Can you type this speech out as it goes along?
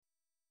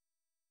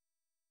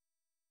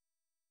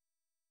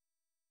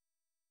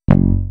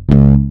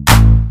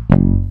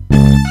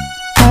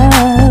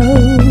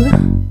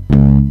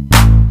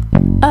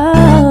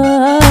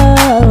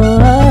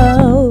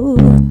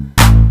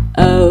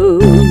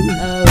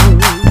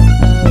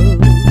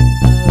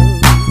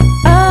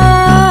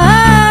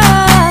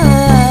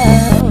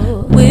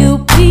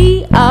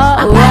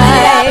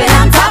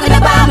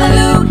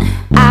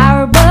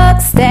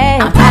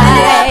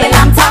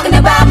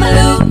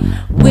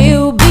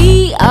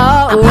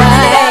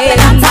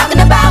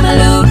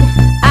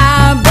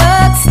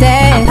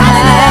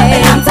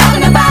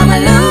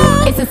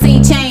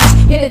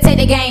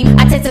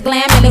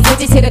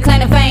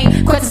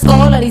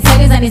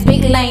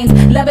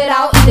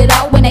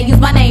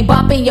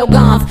in your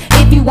gums.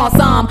 If you want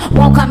some,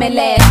 won't come in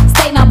last.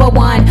 Stay number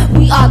one,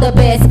 we are the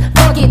best.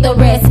 Forget the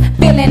rest,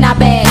 filling our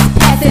bags,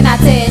 passing our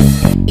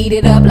tests. Eat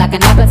it up like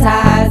an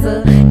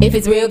appetizer. If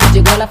it's real, get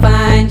your girl, I'll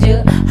find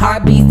you.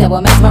 Heartbeats that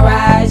will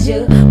mesmerize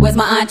you. Where's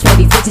my entree?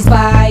 These bitches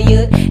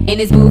fired. In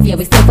this booth, yeah,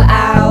 we still for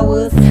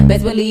hours.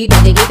 Best believe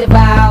that they get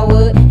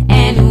devoured.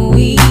 And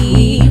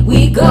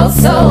we go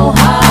so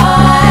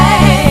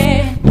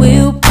high.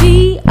 We'll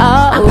be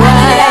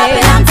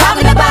alright. I'm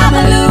talking about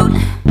my loot.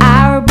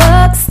 Our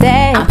bucks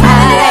stay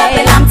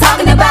high. I'm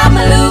talking about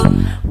my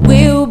loot.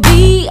 We'll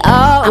be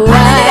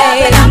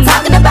alright. I'm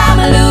talking about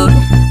my loot.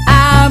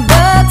 Our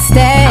bucks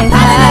stay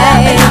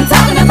high. I'm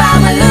talking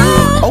about my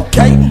loot.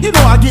 Okay, you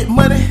know I get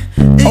money.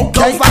 It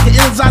goes like an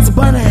energizer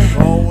bunny.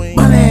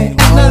 Money ain't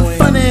nothing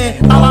funny.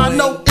 All I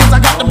know is I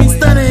got to be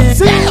stunning.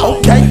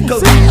 Okay,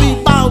 cause we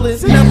be ballin',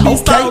 never be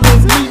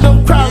stallin', leave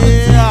them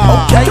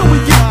crowdin'. Okay, can we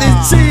get this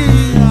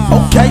cheese?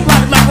 Okay,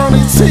 like macaroni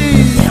and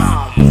cheese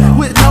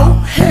with no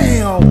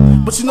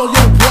ham, but you know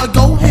your boy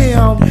go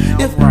ham.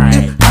 If I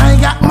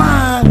ain't got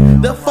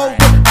mine, therefore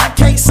I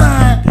can't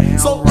sign.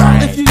 So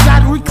if you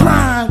gotta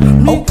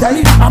recline,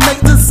 okay, I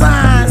make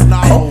designs.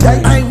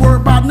 Okay, I ain't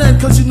worried about nothing,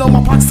 cause you know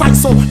my pocket's tight,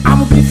 so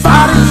I'ma be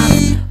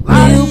fine.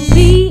 We'll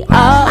be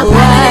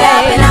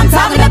alright. I'm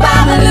talking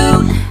about my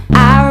loot.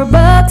 Our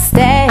bucks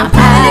stay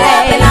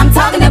high. I'm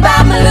talking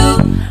about my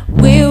loot.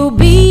 We'll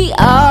be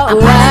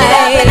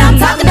alright. I'm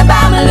talking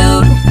about my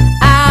loot.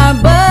 Our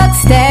bucks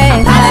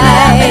stay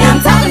high. I'm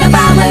talking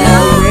about my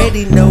loot.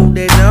 Already know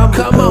that I'm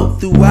come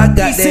through. I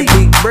got that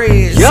big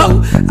bread,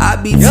 so I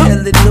be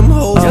telling them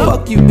hoes,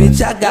 fuck you,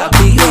 bitch. I got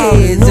big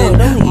heads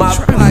and my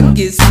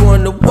pockets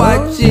wanna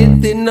watch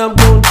it. Then I'm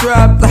gon'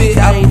 drop it.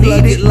 I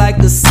plug it like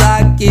a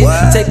socket,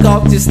 take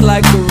off just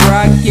like a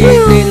rocket.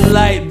 Then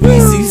like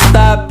BC,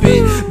 stop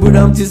it, but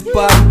I'm just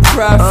popping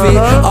profit.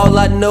 All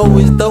I know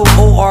is though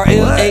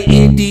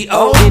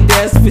ORLANDO, and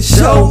that's for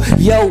sure.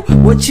 Yo,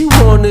 what you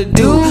wanna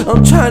do?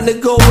 I'm trying to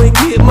go and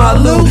get my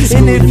loot.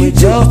 And if you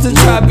choose to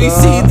try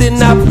BC,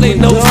 then I play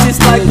no shit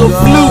like a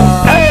flute.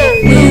 Hey.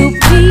 We'll be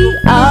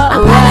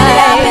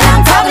alright.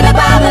 I'm talking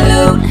about my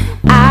loot.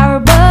 Our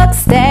bucks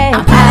stay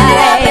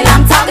high.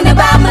 I'm talking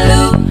about my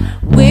loot.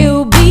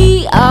 We'll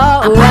be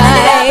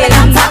alright.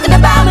 I'm talking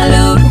about my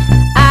loot.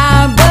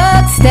 Our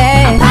bucks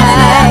stay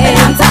high.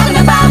 I'm talking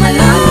about my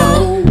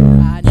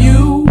loot.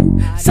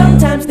 You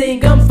sometimes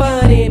think I'm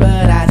funny,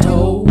 but I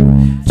told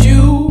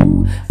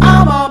you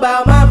I'm all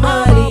about my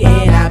money,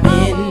 and I've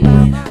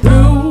been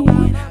through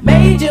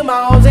major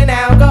malls and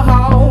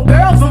alcohol.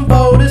 Girls from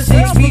 4 to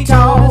 6 feet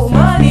tall.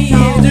 Money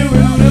is the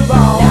root of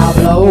all. Now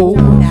blow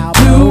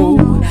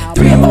 2,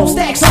 3 or 4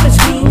 stacks on the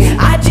screen.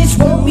 I just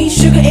want me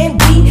sugar and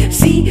B,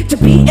 C to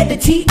B at the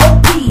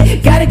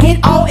T-O-P. Gotta get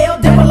all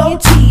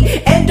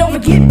L-O-O-T, and don't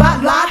forget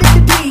about lot at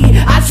the D.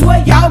 I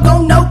swear y'all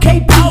gon' know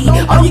KP.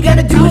 All you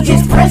gotta do is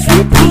just press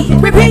repeat,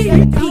 repeat,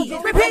 repeat,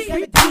 repeat,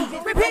 repeat,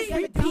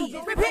 repeat,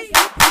 repeat.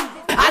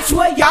 I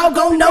swear y'all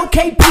gon' know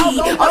KP.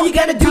 All you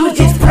gotta do is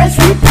just press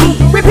repeat,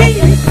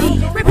 repeat,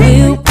 repeat.